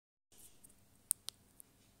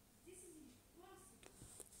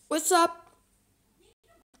What's up?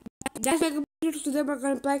 Guys, today we're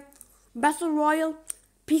gonna play Battle Royale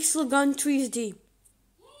Pixel Gun 3D.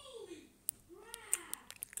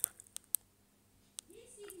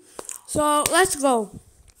 So let's go.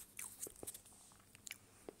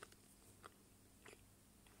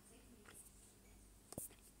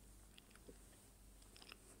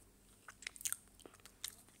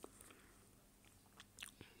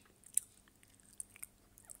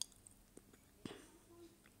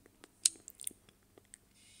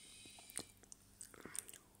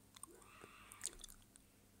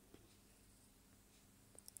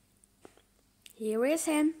 Here is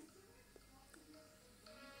him.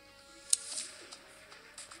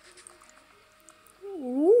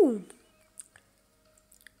 Ooh.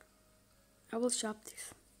 I will shop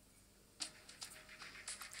this.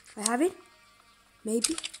 I have it?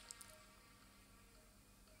 Maybe?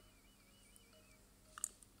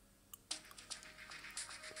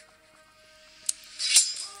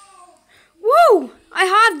 Woo! I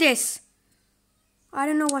have this! I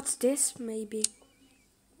don't know what's this, maybe.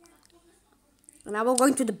 And now we're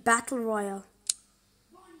going to the Battle Royale.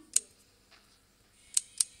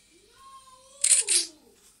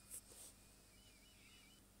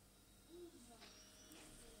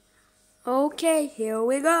 Okay, here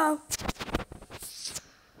we go.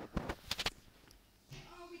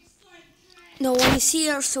 No one is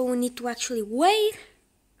here, so we need to actually wait.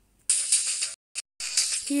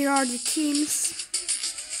 Here are the teams.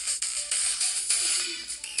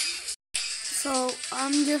 So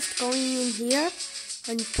I'm just going in here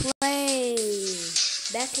and play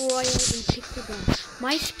Battle Royale in Pixel Gun.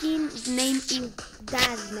 My skin name is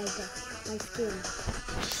Dazmega. My skin.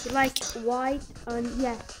 It's like white and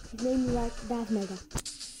yeah, his name is like Dazmega.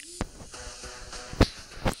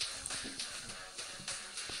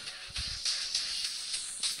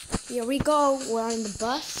 Here we go, we're on the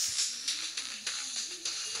bus.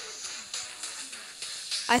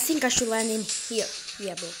 I think I should land in here.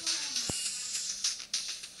 Yeah, bro.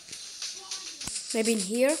 Maybe in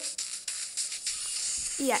here?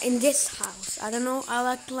 Yeah, in this house. I don't know, I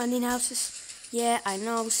like to land in houses. Yeah, I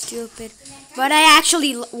know, stupid. But I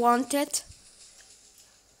actually want it.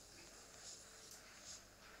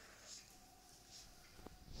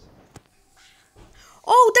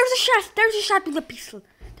 Oh, there's a chest. There's a chest with a pistol.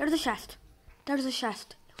 There's a chest. There's a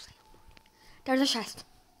chest. There's a chest.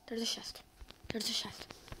 There's a chest. There's a chest.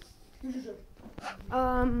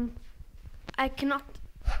 I cannot.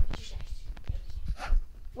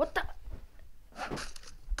 What the?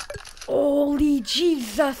 Holy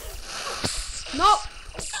Jesus! No!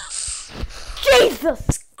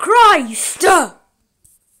 Jesus Christ!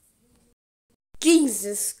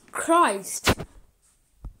 Jesus Christ!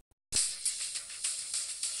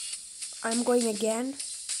 I'm going again.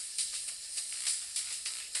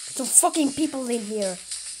 Some fucking people in here.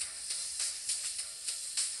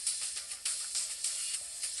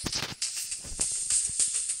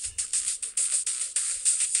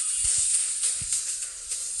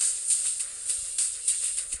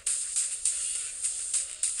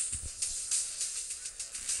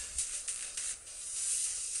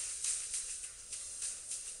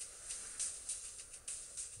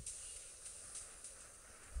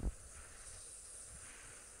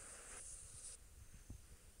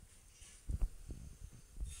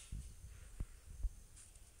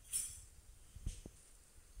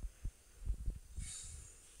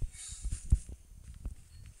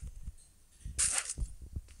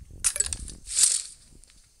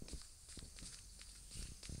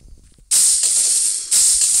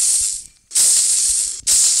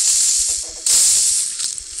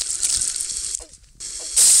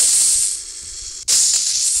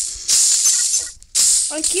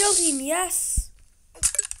 I killed him, yes.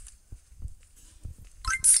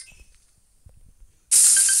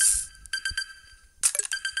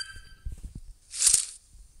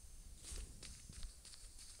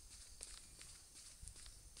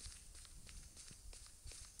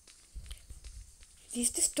 Is this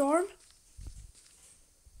the storm?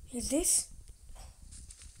 Is this?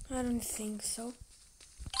 I don't think so.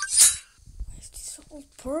 Why is this all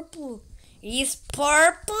purple? He's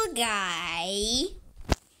purple, guy.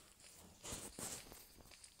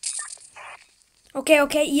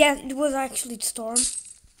 Okay, yeah, it was actually storm.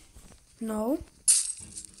 No.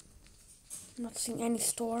 I'm not seeing any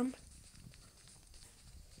storm.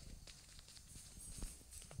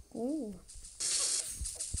 Ooh.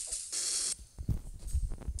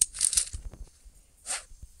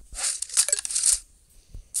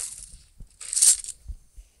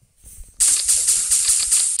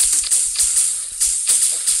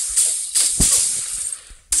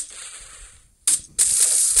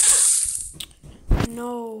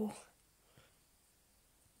 no.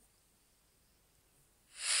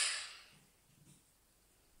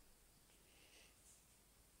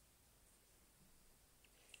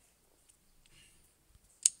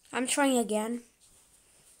 I'm trying again.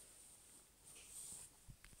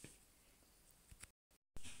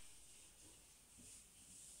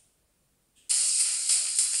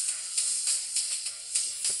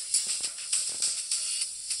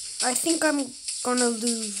 I think I'm gonna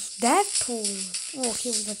lose Deadpool. Oh,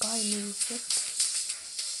 here was a guy named Zip.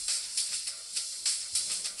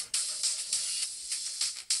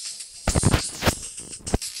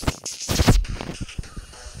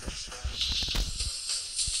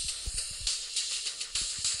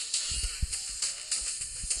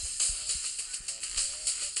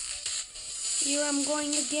 Here I'm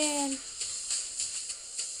going again.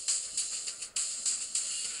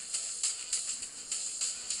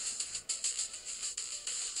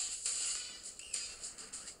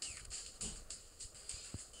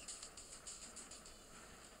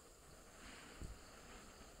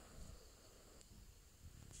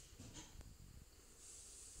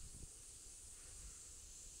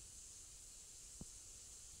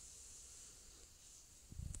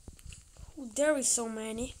 Oh, there is so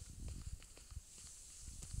many.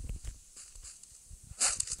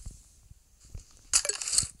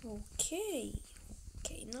 Okay,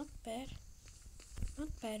 not bad. Not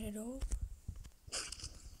bad at all.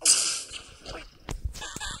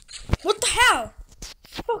 What the hell?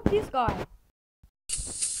 Fuck this guy.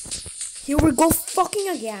 Here we go fucking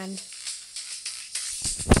again.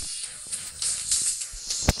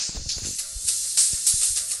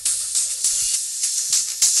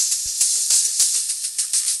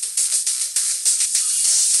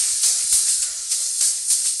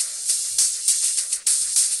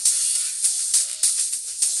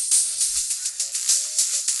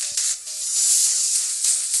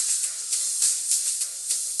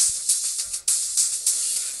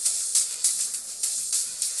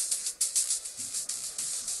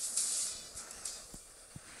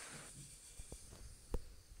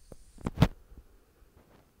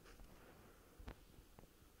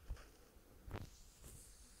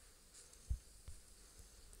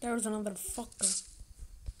 There was another fucker.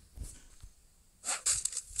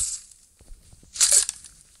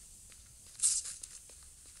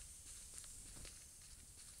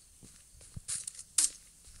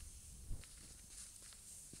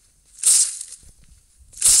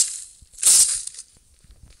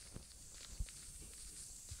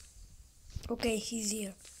 Okay, he's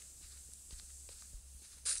here.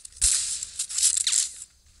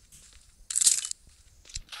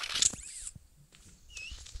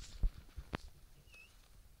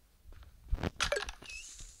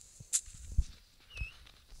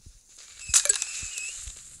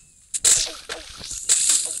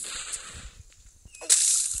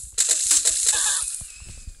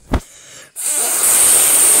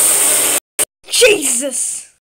 Jesus!